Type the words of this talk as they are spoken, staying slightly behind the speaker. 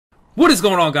What is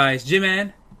going on, guys?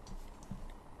 J-Man.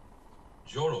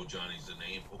 Johto Johnny's the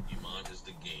name. Pokemon is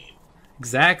the game.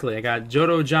 Exactly. I got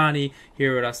Johto Johnny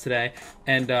here with us today,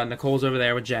 and Nicole's over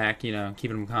there with Jack. You know,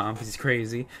 keeping him calm because he's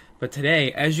crazy. But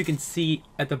today, as you can see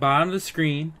at the bottom of the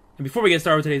screen, and before we get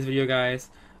started with today's video, guys,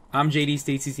 I'm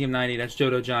JD&JJ 90. That's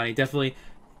Johto Johnny. Definitely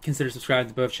consider subscribing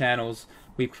to both channels.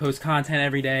 We post content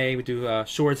every day. We do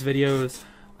shorts, videos.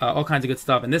 All kinds of good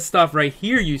stuff. And this stuff right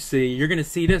here you see, you're going to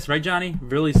see this, right, Johnny?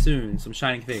 Really soon. Some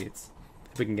Shining Fates.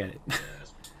 If we can get it.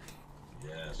 Yes.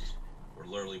 Yes. We're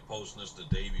literally posting this the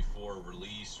day before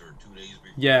release or 2 days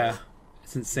before. Yeah.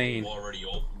 It's insane. We've already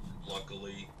opened it,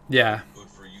 luckily. Yeah. Good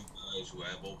for you guys who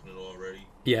have opened it already.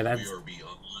 Yeah, that's... We are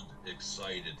beyond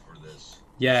excited for this.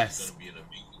 Yes. It's going to be an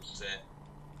amazing set.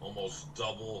 Almost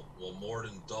double, well, more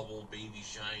than double baby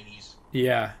shinies.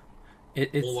 Yeah.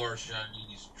 It's full art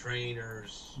shinies,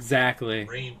 trainers, exactly.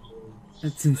 Rainbows.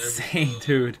 It's insane,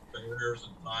 dude. Bears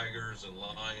and tigers and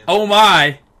lions. Oh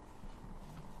my!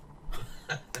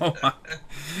 Oh my!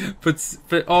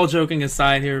 But all joking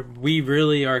aside here, we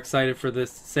really are excited for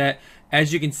this set.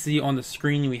 As you can see on the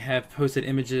screen, we have posted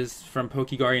images from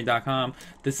PokeGuardian.com.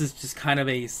 This is just kind of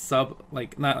a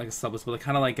not like a sub list, but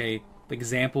kind of like a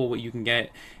example what you can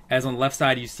get. As on the left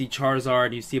side, you see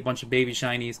Charizard, you see a bunch of baby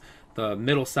shinies. The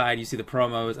middle side, you see the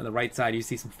promos, and the right side, you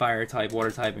see some fire type, water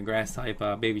type, and grass type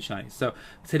baby shinies. So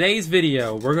today's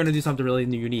video, we're going to do something really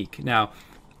unique. Now,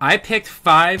 I picked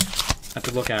I have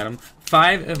to look at them,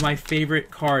 5 of my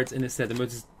favorite cards in this set,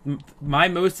 my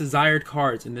most desired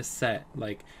cards in this set.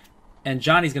 And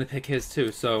Johnny's going to pick his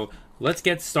too. So let's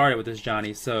get started with this,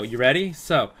 Johnny. So you ready?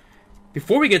 So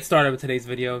before we get started with today's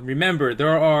video, remember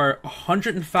there are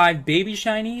 105 baby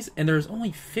shinies, and there's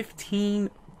only 15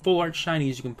 full art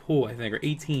shinies you can pull, I think, or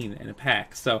 18 in a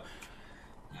pack. So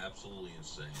absolutely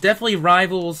insane. Definitely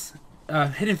rivals.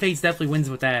 Hidden Fates definitely wins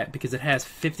with that because it has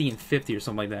 50 and 50 or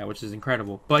something like that, which is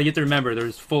incredible. But you have to remember,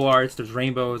 there's full arts, there's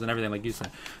rainbows, and everything like you said.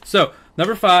 So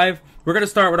number 5, we're gonna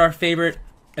start with our favorite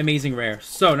amazing rare.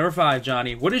 So number 5,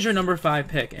 Johnny, what is your number 5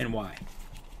 pick and why?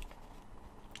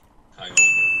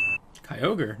 Kyogre.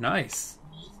 Kyogre, nice.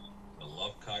 I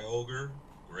love Kyogre.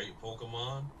 Great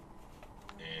Pokemon.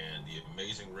 And the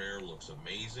amazing rare looks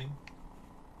amazing.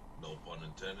 No pun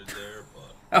intended there,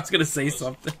 but I was gonna say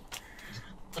something.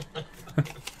 And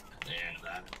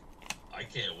I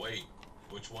can't wait.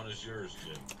 Which one is yours,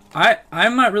 Jim?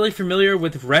 I'm not really familiar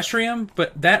with Reshiram,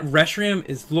 but that Reshiram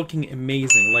is looking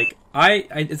amazing. Like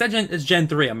is that it's Gen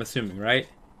 3? I'm assuming, right?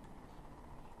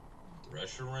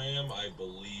 Reshiram, I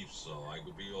believe so. I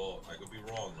could be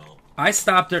wrong though. I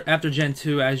stopped after Gen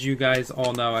 2, as you guys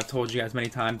all know. I've told you guys many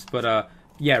times, but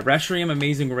yeah, Reshiram,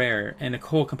 amazing rare, and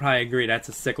Nicole can probably agree that's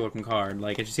a sick looking card.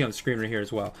 Like as you see on the screen right here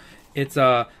as well. It's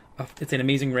an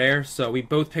amazing rare. So we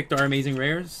both picked our amazing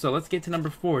rares. So let's get to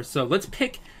number 4. So let's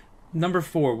pick number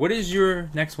 4. What is your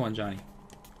next one, Johnny?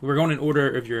 We're going in order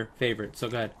of your favorite. So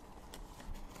go ahead.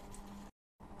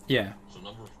 Yeah. So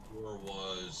number 4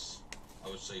 was, I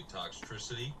would say,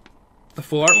 Toxtricity. The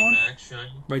full art one? Max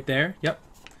shiny. Right there. Yep.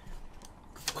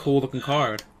 Cool looking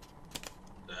card.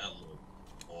 That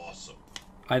looked awesome.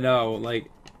 I know, like,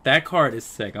 that card is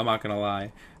sick, I'm not gonna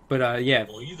lie. But, yeah.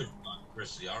 Well, either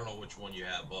Toxtricity, I don't know which one you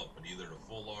have up, but either the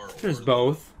full art or... There's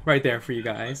both. Right there for you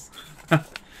guys.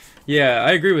 Yeah,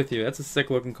 I agree with you. That's a sick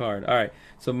looking card. Alright,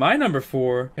 so my number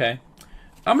 4, okay.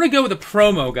 I'm gonna go with a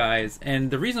promo, guys.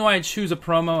 And the reason why I choose a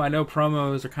promo, I know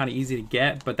promos are kind of easy to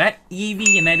get, but that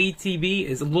Eevee and that ETB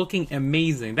is looking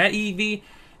amazing. That Eevee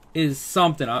is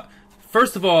something.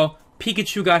 First of all,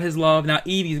 Pikachu got his love. Now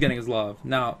Eevee's getting his love.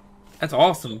 Now, that's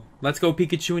awesome. Let's go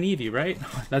Pikachu and Eevee, right?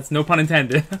 That's no pun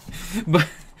intended. But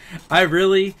I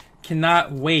really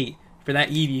cannot wait for that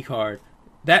Eevee card.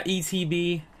 That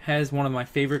ETB has one of my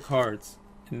favorite cards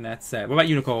in that set. What about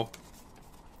you, Nicole?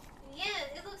 Yeah,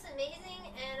 it looks amazing,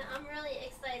 and I'm really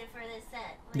excited for this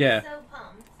set. Like, Yeah. So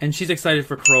pumped. And she's excited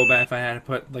for Crobat if I had to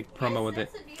put like promo with it.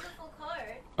 That's a beautiful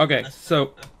card. Okay,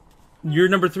 so you're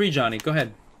number 3, Johnny. Go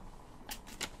ahead.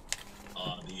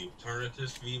 The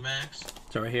Eternatus VMAX.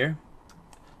 It's right here.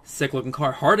 Sick looking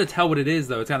card. Hard to tell what it is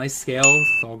though. It's got nice scales.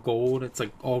 It's all gold. It's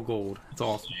like all gold. It's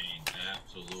awesome. Insane,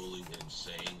 absolutely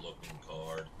insane looking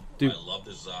card. Dude. I love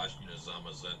the Zacian and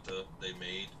Zamazenta they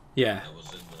made. Yeah. That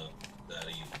was in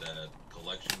that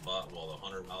collection box, well,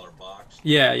 the $100 box.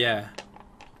 Yeah, yeah.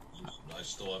 I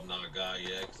still have not got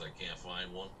yet because I can't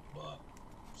find one, but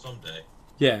someday.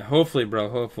 Yeah, hopefully, bro.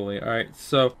 Hopefully. Alright,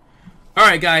 so...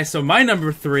 Alright, guys. So my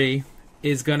number 3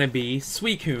 is going to be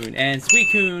Suicune. And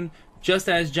Suicune, just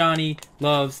as Johnny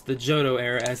loves the Johto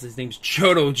era, as his name's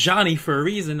Johto Johnny for a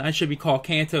reason, I should be called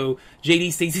Kanto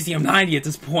JD&JJ 90 at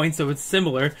this point, so it's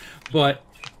similar. But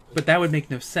But that would make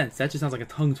no sense. That just sounds like a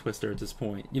tongue twister at this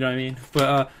point. You know what I mean?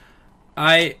 But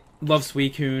I love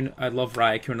Suicune. I love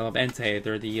Raikou. I love Entei.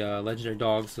 They're the legendary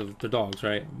dogs of the dogs,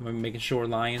 right? I'm making sure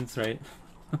lions, right?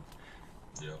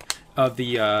 Yeah. Of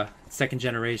the second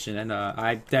generation. And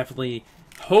I definitely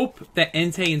hope that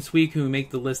Entei and Suicune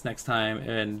make the list next time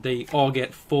and they all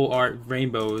get full art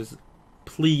rainbows.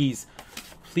 Please,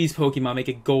 please, Pokemon, make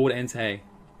it gold Entei.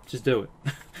 Just do it.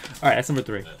 Alright, that's number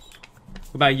 3. What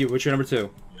about you? What's your number 2?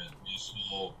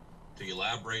 So, to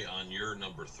elaborate on your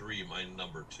number 3, my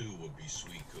number 2 would be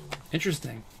Suicune.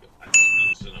 Interesting. I think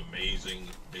it's an amazing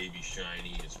baby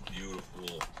shiny. It's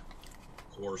beautiful.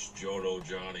 Of course, Johto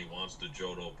Johnny wants the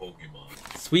Johto Pokemon.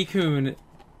 Suicune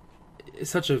is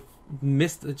such a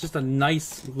just a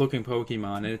nice looking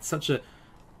Pokemon, and it's such a.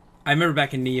 I remember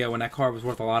back in Neo when that card was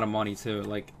worth a lot of money too.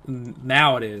 Like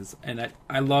now it is, and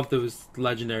I love those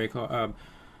legendary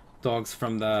dogs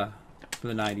from the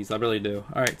 90s. I really do.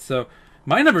 All right, so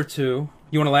my number 2.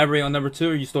 You want to elaborate on number 2?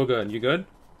 Or are you still good? You good?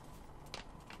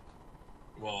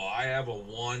 Well, I have a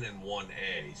 1 and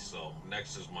 1A, so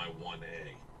next is my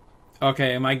 1A.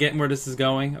 Okay, am I getting where this is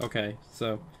going? Okay,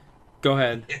 so go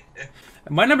ahead.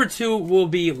 My number 2 will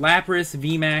be Lapras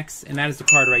VMAX, and that is the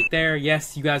card right there.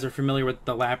 Yes, you guys are familiar with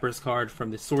the Lapras card from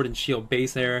the Sword and Shield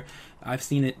base era. I've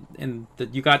seen it in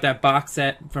you got that box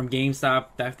set from GameStop.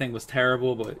 That thing was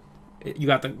terrible, but you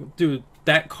got the dude.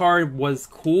 That card was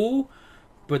cool,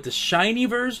 but the shiny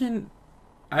version,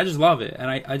 I just love it, and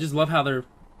I just love how they're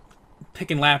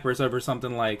picking Lapras over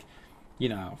something like, you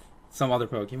know, some other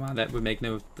Pokemon that would make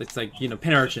no. It's like, you know,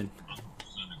 Pinurchin.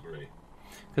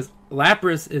 Because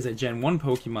Lapras is a Gen 1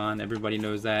 Pokemon, everybody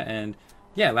knows that, and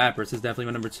yeah, Lapras is definitely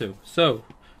my number 2. So,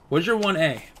 what's your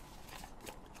 1A?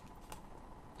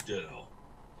 Ditto.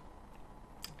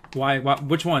 Why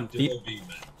which one? Ditto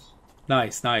VMAX.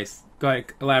 Nice, nice. Go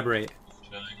ahead, elaborate.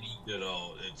 Shiny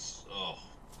Ditto, it's,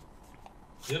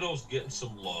 Ditto's getting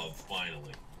some love,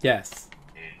 finally. Yes.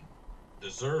 And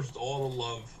deserves all the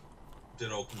love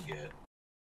Ditto can get.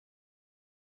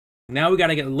 Now we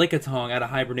gotta get Lickitung out of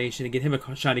hibernation and get him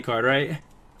a shiny card, right?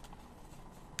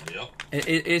 Yep.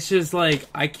 It's just like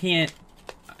I can't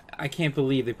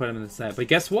believe they put him in the set. But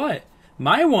guess what?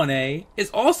 My 1A is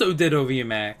also Ditto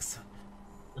VMAX.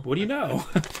 What do you know?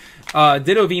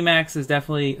 Ditto VMAX is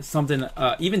definitely something.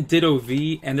 Even Ditto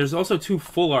V, and there's also 2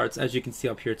 full arts, as you can see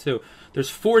up here too. There's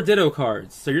 4 Ditto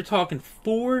cards, so you're talking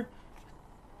 4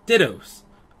 Dittos.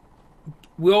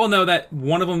 We all know that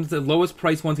one of them, the lowest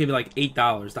price one's gonna be like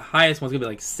 $8. The highest one's gonna be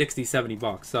like $60,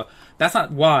 $70. So that's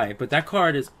not why, but that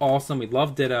card is awesome. We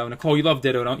love Ditto. Nicole, you love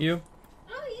Ditto, don't you?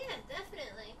 Oh yeah,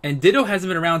 definitely. And Ditto hasn't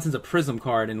been around since a Prism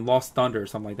card in Lost Thunder or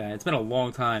something like that. It's been a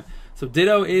long time. So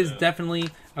Ditto is definitely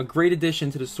a great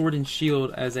addition to the Sword and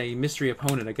Shield as a mystery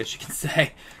opponent, I guess you can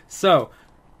say. So,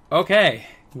 okay,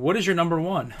 what is your number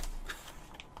 1?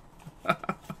 Well,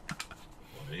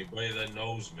 anybody that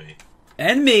knows me.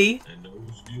 And me. And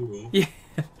knows you. Yeah.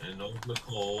 And knows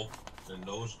Nicole. And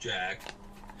knows Jack.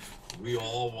 We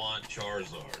all want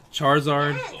Charizard.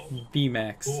 Charizard So,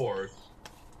 VMAX. of course,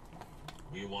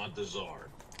 we want the Zard.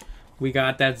 We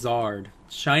got that Zard.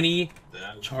 Shiny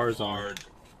That Charizard. Zard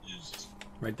is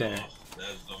right there.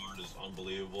 That Zard is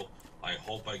unbelievable. I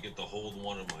hope I get to hold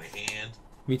one in my hand.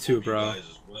 Me too, Hope bro. You guys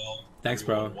as well. Thanks,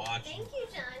 Everyone bro. Watching, Thank you,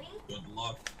 Johnny. good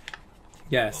luck.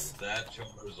 Yes. That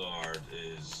Charizard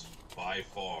is by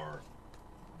far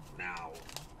now.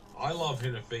 I love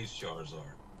Hidden Face Charizard.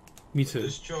 Me But too.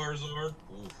 this Charizard,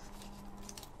 oof,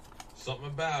 something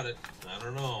about it. I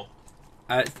don't know.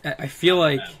 I feel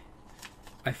like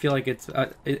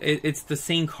it's the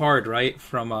same card, right?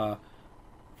 From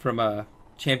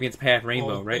Champion's Path Rainbow,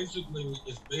 Well, right?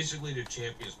 It's basically the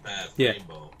Champion's Path Yeah.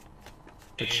 Rainbow.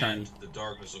 The And shiny. the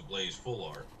Darkness Ablaze full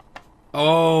art.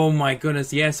 Oh my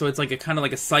goodness, yeah. So it's like a kind of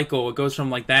like a cycle. It goes from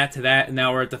like that to that, and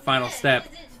now we're at the final step.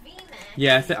 Because it's VMAX.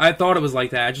 Yeah, I thought it was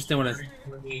like that. I just didn't want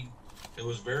to. It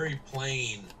was very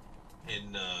plain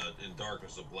in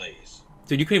Darkness Ablaze.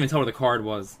 Dude, you couldn't even tell where the card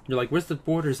was. You're like, where's the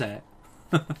borders at?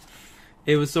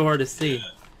 It was so hard to see.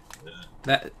 Yeah.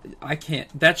 That I can't.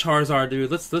 That Charizard,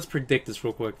 dude. Let's predict this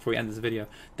real quick before we end this video.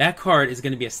 That card is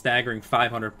going to be a staggering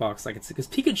 $500. I can see because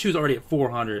Pikachu's already at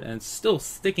 400 and it's still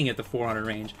sticking at the 400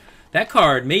 range. That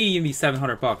card may even be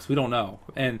 $700. We don't know.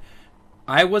 And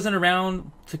I wasn't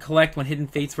around to collect when Hidden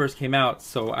Fates first came out,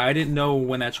 so I didn't know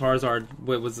when that Charizard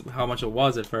was how much it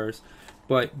was at first.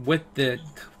 But with the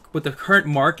current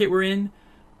market we're in,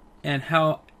 and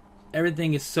how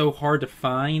everything is so hard to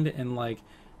find, and like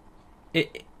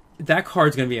that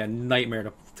card's gonna be a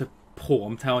nightmare to pull.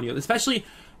 I'm telling you, especially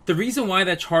the reason why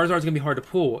that Charizard's gonna be hard to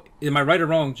pull. Am I right or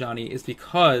wrong, Johnny? Is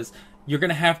because you're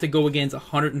gonna have to go against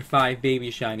 105 baby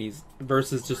shinies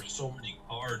versus There's just so many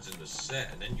cards in the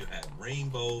set, and then you have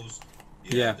rainbows.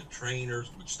 You Yeah. have the trainers,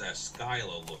 which that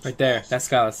Skyla looks right there. awesome. That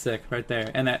Skyla's sick right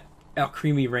there, and that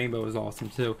creamy rainbow is awesome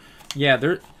too. Yeah,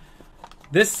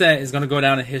 this set is gonna go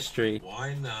down in history.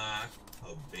 Why not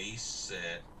a base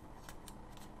set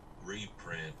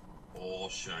reprint, all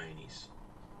shinies?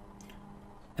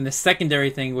 And the secondary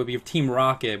thing would be Team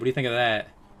Rocket. What do you think of that?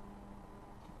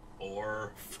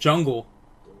 Or Jungle,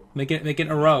 make it in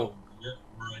a row.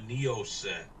 or a Neo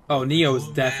set. Oh, Neo is Could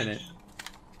you definite. imagine-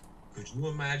 Could you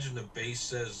imagine a base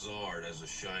set Zard as a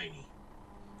shiny?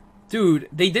 Dude,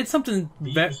 they did something.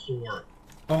 Venusaur.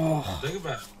 Oh, Think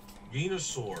about it.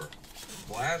 Venusaur,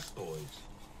 Blastoise.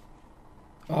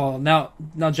 oh. Now,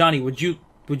 Johnny, would you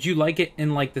like it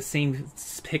in like the same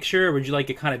picture, or would you like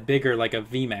it kind of bigger, like a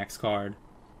VMAX card?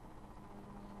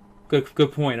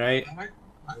 Good point, right?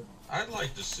 I'd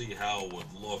like to see how it would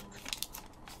look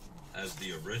as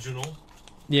the original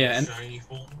Yeah, and shiny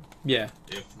form. yeah,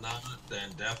 If not, then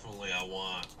definitely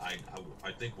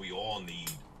I think we all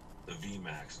need the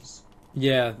VMAXs.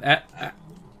 yeah.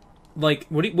 Like,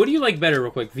 what do you like better,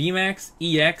 real quick? VMAX,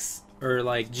 EX, or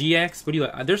like GX? What do you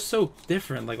like? They're so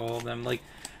different, like all of them. Like,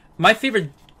 my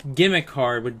favorite gimmick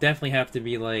card would definitely have to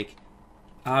be like,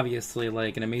 obviously,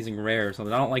 like an Amazing Rare or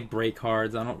something. I don't like break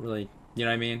cards. I don't really, you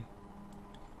know what I mean?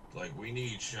 Like, we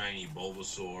need shiny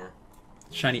Bulbasaur.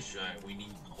 Shiny. We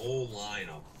need the whole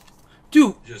lineup.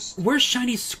 Dude, Just where's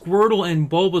shiny Squirtle and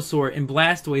Bulbasaur and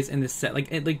Blastoise in this set? Like,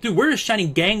 dude, where is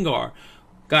shiny Gengar?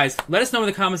 Guys, let us know in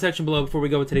the comment section below before we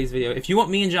go with today's video. If you want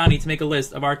me and Johnny to make a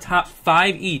list of our top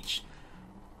 5 each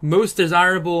most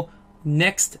desirable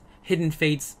next Hidden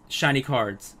Fates shiny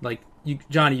cards. Like,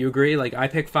 Johnny, you agree? Like, I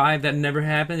picked 5 that never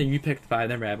happened, and you picked 5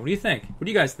 that never happened. What do you think? What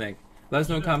do you guys think? Let us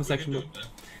know in the comment section below.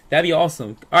 That'd be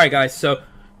awesome. Alright, guys, so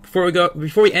before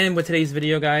we end with today's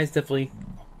video, guys, definitely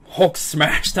Hulk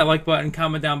smash that like button,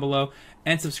 comment down below,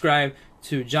 and subscribe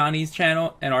to Johnny's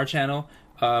channel and our channel.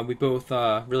 We both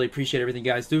really appreciate everything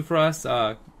you guys do for us.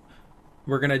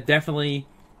 We're going to definitely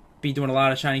be doing a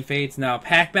lot of Shiny Fates. Now,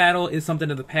 pack battle is something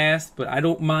of the past, but I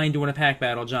don't mind doing a pack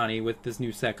battle, Johnny, with this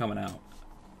new set coming out.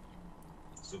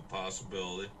 It's a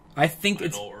possibility. I think I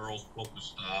it's... know Earl's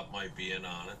Pokestop might be in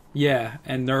on it. Yeah,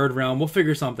 and Nerd Realm. We'll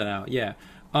figure something out, yeah.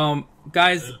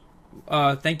 Guys,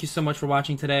 thank you so much for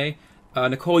watching today.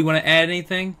 Nicole, you want to add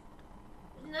anything?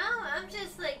 No, I'm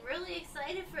just like really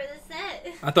excited for the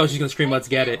set. I thought she was going to scream, let's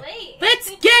get it. Wait. Let's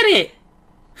get it!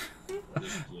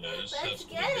 This Let's set's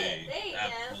get gonna it. There be you go.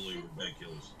 absolutely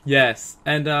ridiculous. Yes,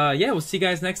 and yeah, we'll see you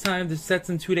guys next time. The set's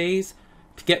in 2 days.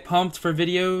 Get pumped for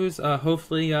videos.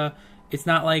 Hopefully, it's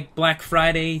not like Black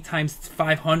Friday times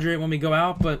 500 when we go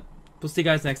out, but we'll see you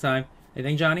guys next time.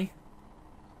 Anything, Johnny?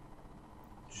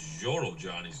 Johto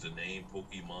Johnny's the name.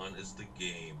 Pokemon is the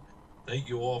game. Thank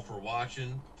you all for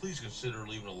watching. Please consider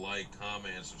leaving a like,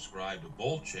 comment, and subscribe to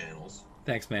both channels.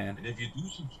 Thanks, man. And if you do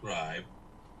subscribe,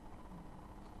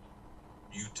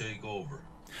 you take over.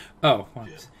 Oh,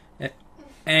 Yeah.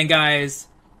 and guys,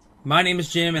 my name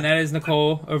is Jim, and that is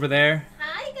Nicole over there.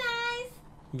 Hi guys.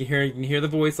 You can hear the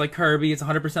voice like Kirby. It's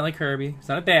 100% like Kirby. It's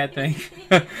not a bad thing.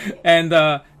 And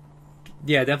yeah,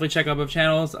 definitely check out both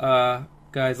channels.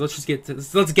 Guys, let's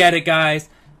get it, guys.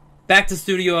 Back to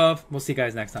studio of. We'll see you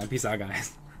guys next time. Peace out,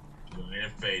 guys.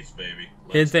 Hidden Fates, baby.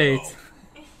 Hidden Let's go. Fates.